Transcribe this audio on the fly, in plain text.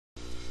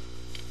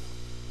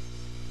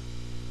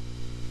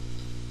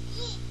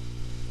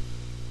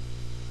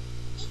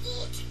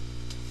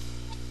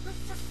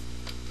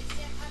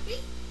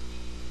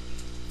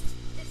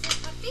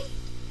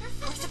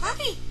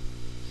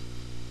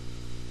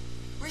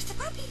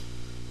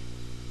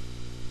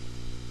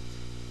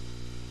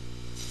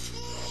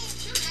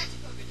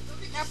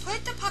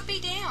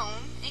puppy down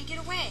and get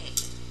away.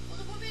 Well,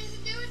 the puppy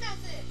isn't doing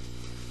nothing.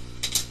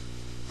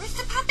 Where's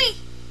the puppy?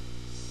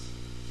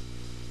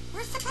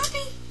 Where's the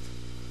puppy?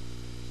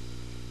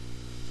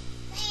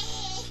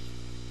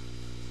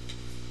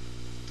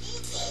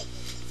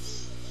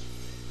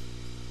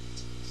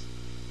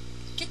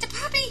 Get the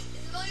puppy!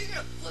 Isabel, you're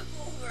gonna flip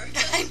over.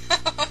 I know,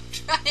 I'm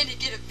trying to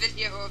get a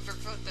video of her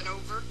flipping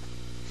over.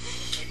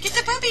 Get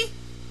the puppy!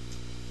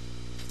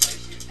 Has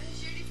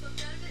she already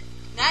flipped out of it?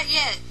 Not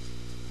yet.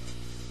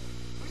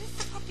 What is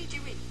the puppy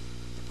doing?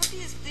 The puppy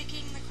is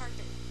licking the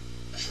carpet.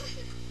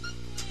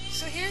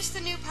 So here's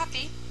the new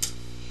puppy.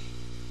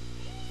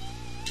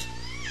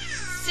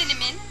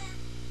 Cinnamon.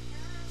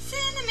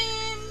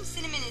 Cinnamon!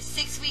 Cinnamon is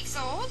 6 weeks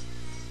old.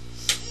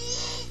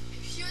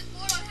 She was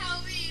born on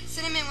Halloween.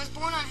 Cinnamon was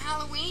born on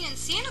Halloween, and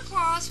Santa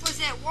Claus was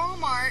at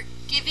Walmart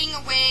giving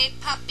away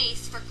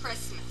puppies for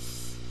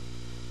Christmas.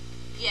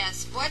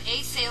 Yes, what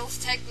a sales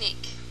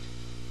technique.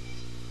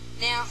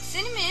 Now,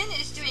 Cinnamon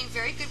is doing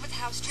very good with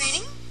house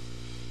training.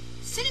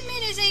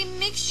 Cinnamon is a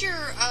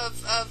mixture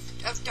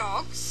of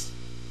dogs.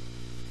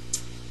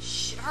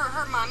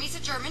 Her mommy's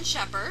a German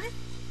Shepherd,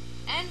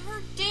 and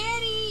her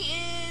daddy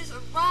is a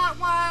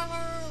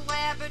Rottweiler,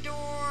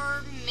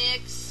 Labrador,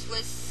 mixed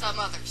with some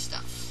other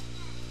stuff.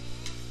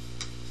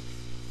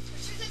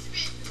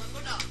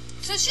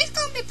 So she's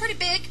going to be pretty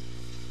big.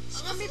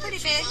 She's going to be pretty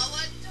big. No,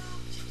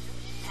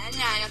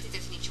 I don't think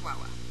there's any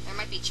Chihuahua. There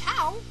might be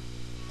Chow,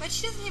 but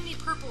she doesn't have any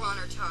purple on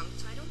her tongue,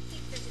 so I don't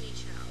think there's any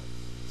Chow.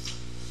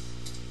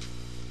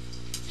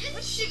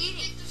 What's she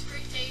eating?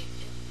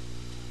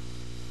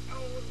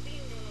 Oh, we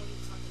don't know what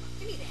you're talking about.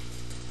 Give me that.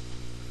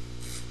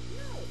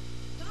 No,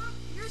 dog,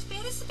 you're as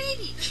bad as the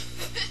baby.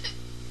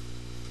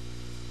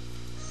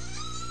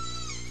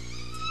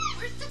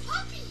 Where's the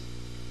puppy?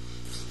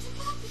 Where's the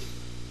puppy?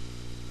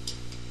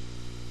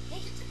 Hey,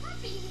 get the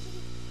puppy.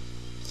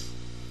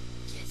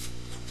 Yes.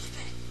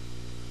 Okay.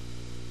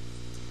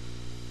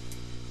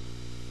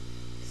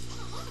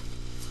 Look.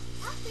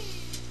 Puppy.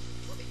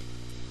 Puppy.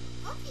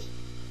 Puppy.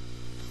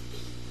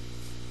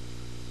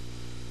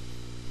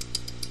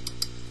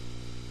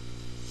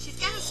 She's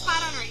got a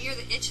spot on her ear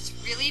that itches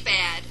really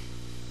bad.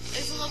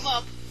 There's a little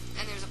bump.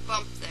 And there's a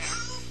bump there.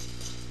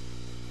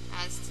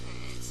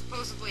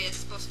 Supposedly it's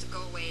supposed to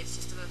go away. It's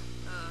just a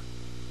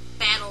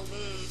battle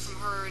wound from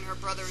her and her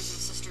brothers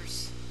and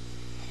sisters.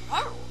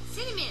 Oh.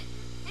 Cinnamon,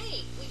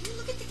 hey, will you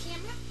look at the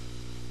camera?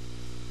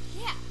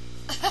 Yeah.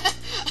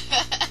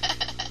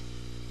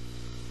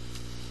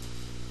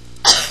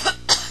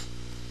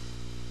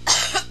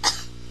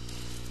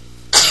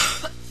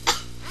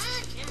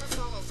 Camera's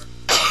all over.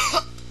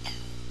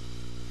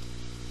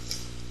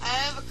 I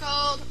have a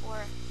cold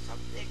or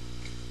something.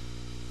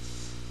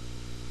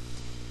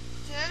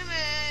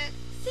 Cinnamon.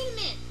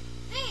 Cinnamon,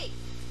 hey.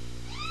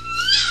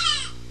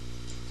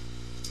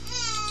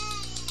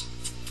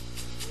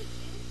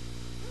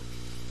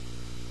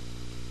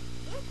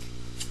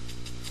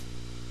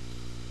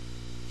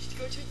 She's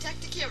going to attack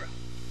the camera.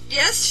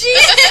 Yes, she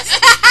is.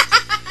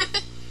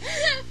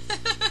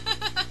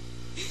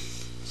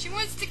 She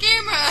wants the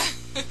camera.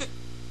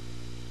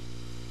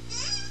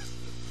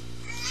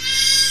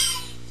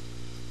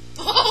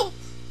 Oh!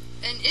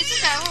 And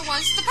Isabella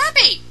wants the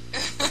puppy.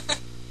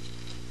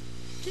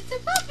 Get the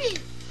puppy!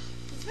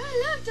 I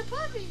love the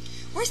puppy!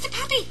 Where's the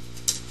puppy?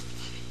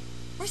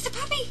 Where's the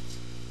puppy?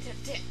 Down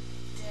there.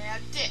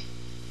 Down there.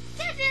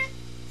 Down there.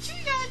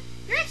 Chewing on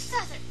your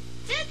exerciser.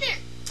 Down there.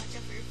 Watch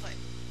out for your foot.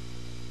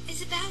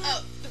 Isabella.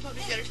 Oh, the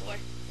puppy's got her toy.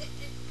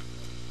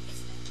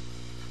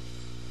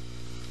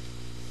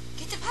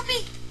 Get the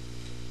puppy.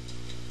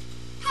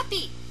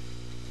 Puppy.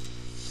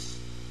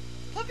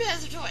 Puppy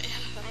has her toy.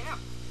 I know.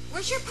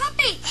 Where's your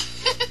puppy?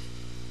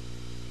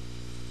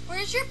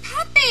 Where's your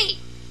puppy?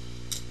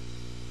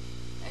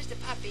 There's the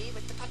puppy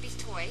with the puppy's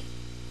toy.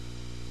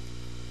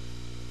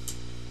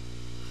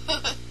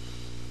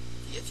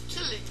 It's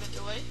killing the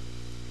toy.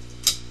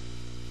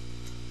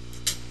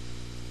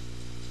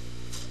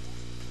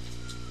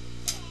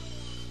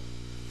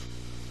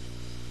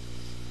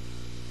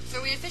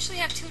 So we officially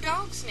have 2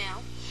 dogs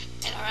now.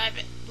 And a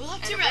rabbit. We'll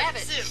have And 2 a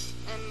rabbits rabbit. soon.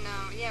 And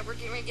yeah, we're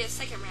going to get a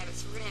second rabbit.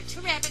 So we're going to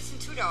have 2 rabbits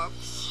and 2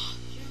 dogs.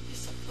 You would be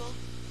so cool.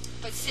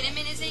 But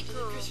Cinnamon is a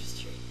girl. Christmas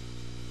tree.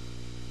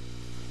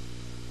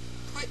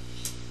 Put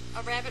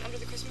a rabbit under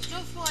the Christmas tree?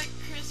 Just for like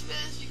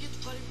Christmas, you get the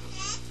bunny room.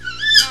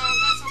 No,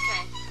 that's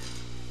okay.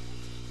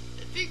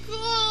 It'd be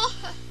cool.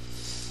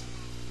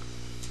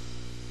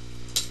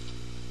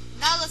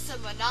 Nala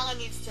Simba. Nala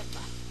needs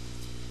Simba.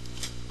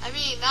 I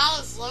mean,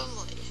 Nala's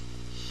lonely.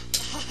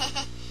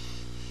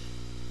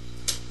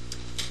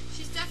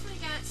 She's definitely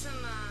got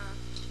some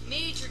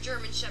major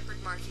German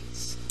Shepherd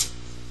markings.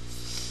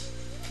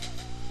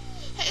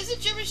 Hey, is it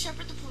German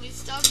Shepherd the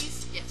police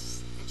doggies?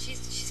 Yes, and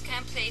she's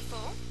kind of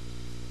playful,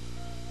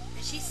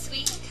 and she's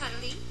sweet and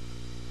cuddly.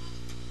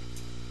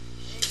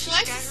 And She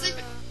likes to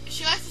sleep.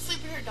 She likes to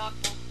sleep in her dog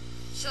bowl.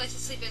 She likes to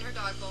sleep in her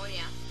dog bowl.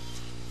 Yeah.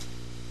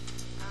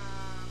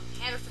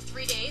 Had her for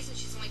 3 days, and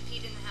she's only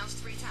peed in the house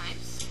 3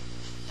 times.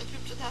 I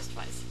pooped in the house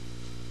twice.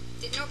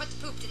 Didn't know about the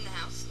pooped in the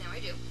house. Now I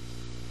do.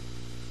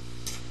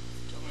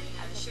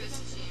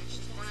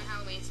 She's born on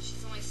Halloween, so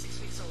she's only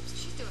 6 weeks old, so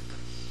she's doing good.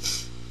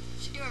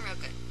 She's doing real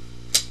good.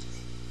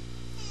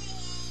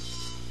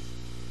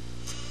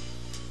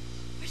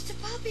 Where's the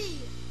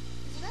puppy?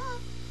 No,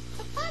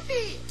 the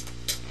puppy.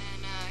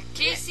 And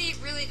Casey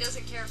really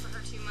doesn't care for her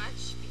too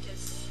much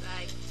because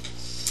I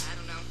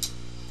don't know,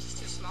 she's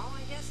too small,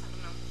 I guess. I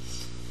don't know.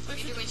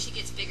 Maybe when she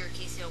gets bigger,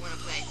 Casey will want to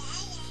play.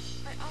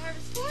 My arm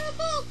is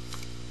horrible.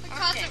 My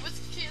concert was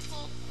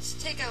canceled. Let's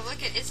take a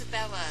look at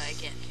Isabella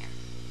again here.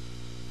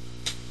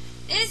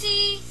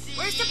 Izzy,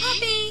 where's the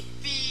puppy?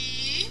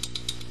 B.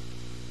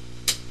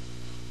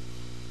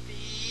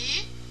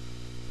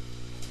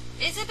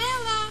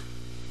 Isabella.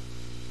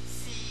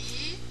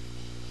 C.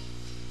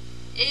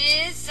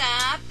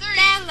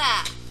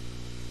 Isabella.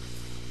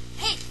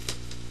 Hey,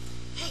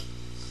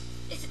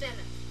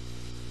 Isabella.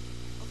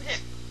 Over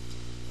there.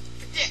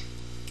 Over there.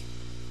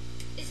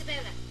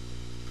 Isabella.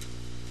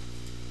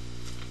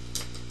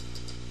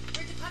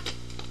 Where's the puppy?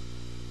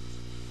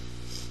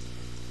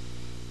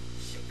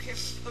 Okay,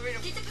 over there.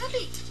 Get the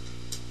puppy.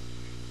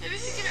 Maybe we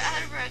can get her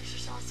out of her extra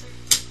saucer.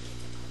 Get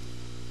the puppy.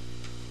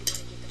 You want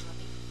to get the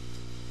puppy?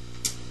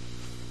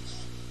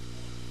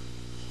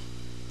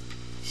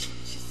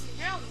 She's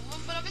here.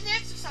 We'll put up in the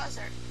extra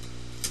saucer.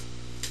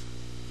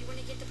 You want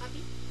to get the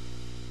puppy?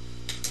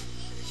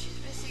 She's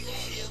missing a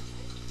shoe.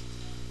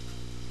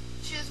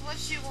 She has what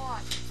she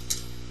wants.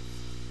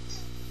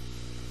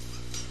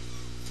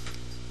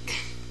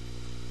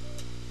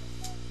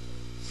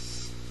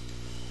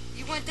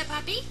 You want the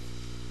puppy?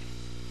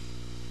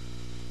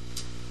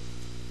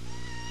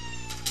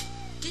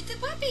 Get the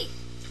puppy.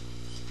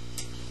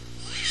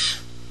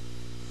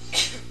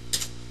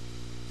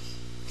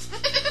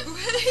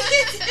 What are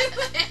you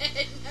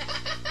doing?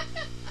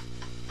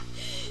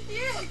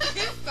 You're a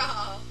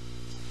goofball.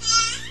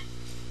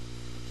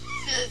 She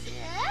says,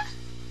 yeah?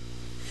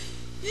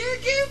 You're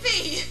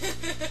goofy.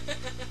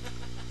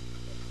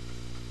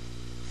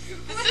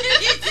 What are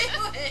you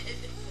doing?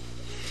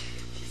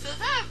 She says,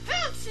 I'm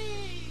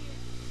bouncing.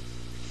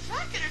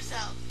 Rocking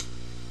herself.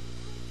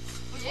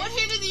 With one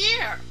hand in the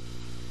air.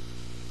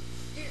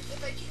 Here,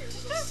 if I get her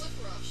little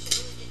slipper off,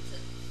 she'll really get to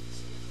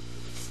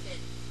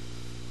spin.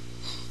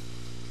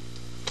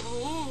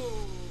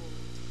 Oh.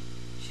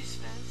 She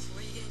spins.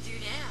 What are you going to do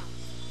now?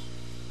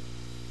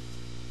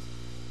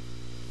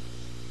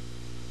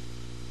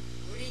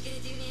 What are you going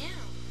to do now?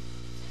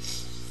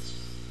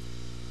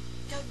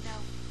 Don't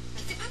know.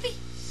 Get the puppy.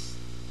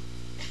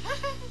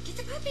 Get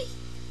the puppy.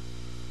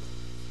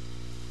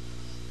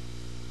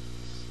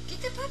 Get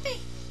the puppy.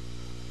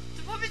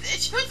 The puppy's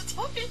itchy with the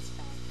puppy's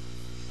back.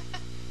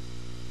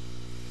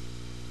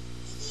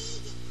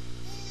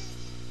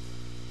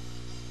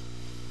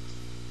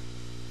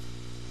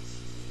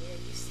 Yeah,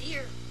 you see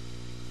her.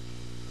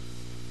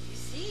 You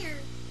see her.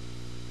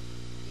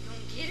 You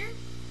gonna get her?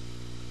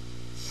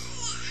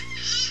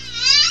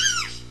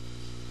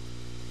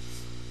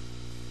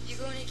 You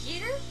gonna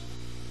get her?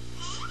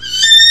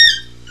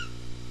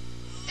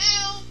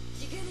 Ew.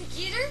 You gonna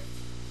get her?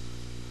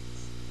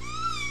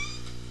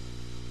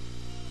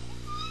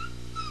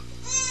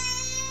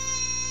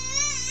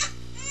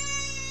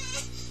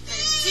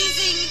 I'm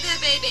teasing the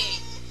baby.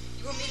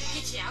 You want me to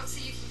get you out so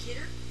you can get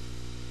her?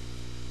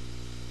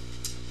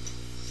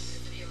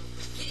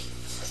 Getting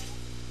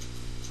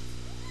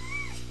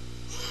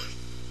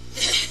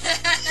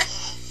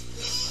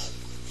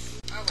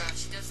Oh wow,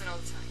 she does it all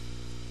the time.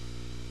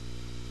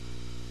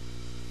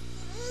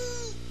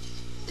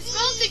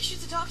 Isabella thinks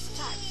she's a dog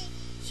sometimes.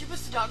 She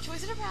puts the dog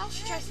toys in her mouth,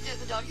 she tries to get in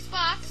the doggy's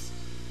box,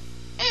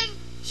 and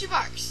she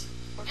barks.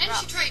 Or And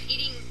growls. she tried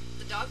eating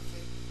the dog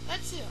food.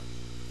 That too.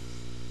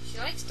 She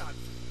likes dog food.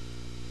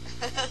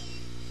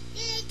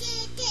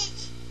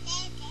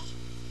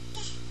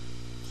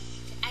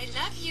 I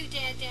love you,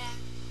 Dada.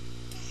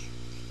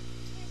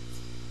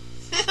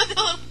 The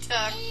little tongue.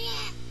 I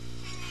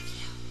love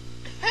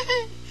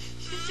you.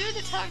 She's doing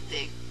the tongue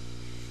thing.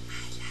 I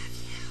love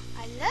you.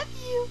 I love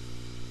you.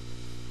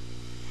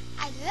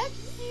 I love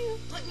you.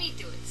 Let me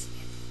do it,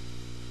 Smith.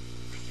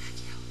 I love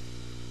you.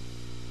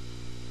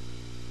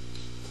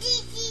 I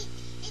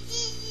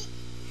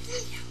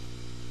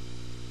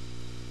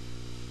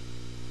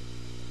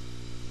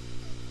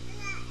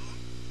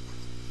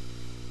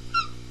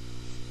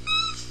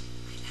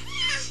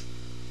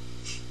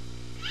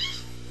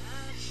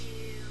love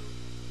you.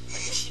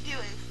 What is she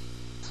doing?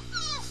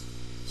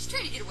 She's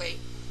trying to get away.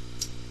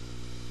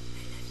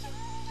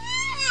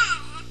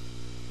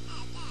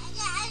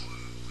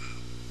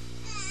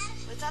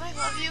 Was that I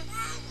love you?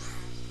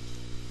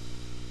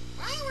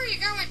 Why? Where are you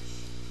going?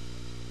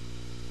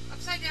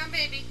 Upside down,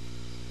 baby.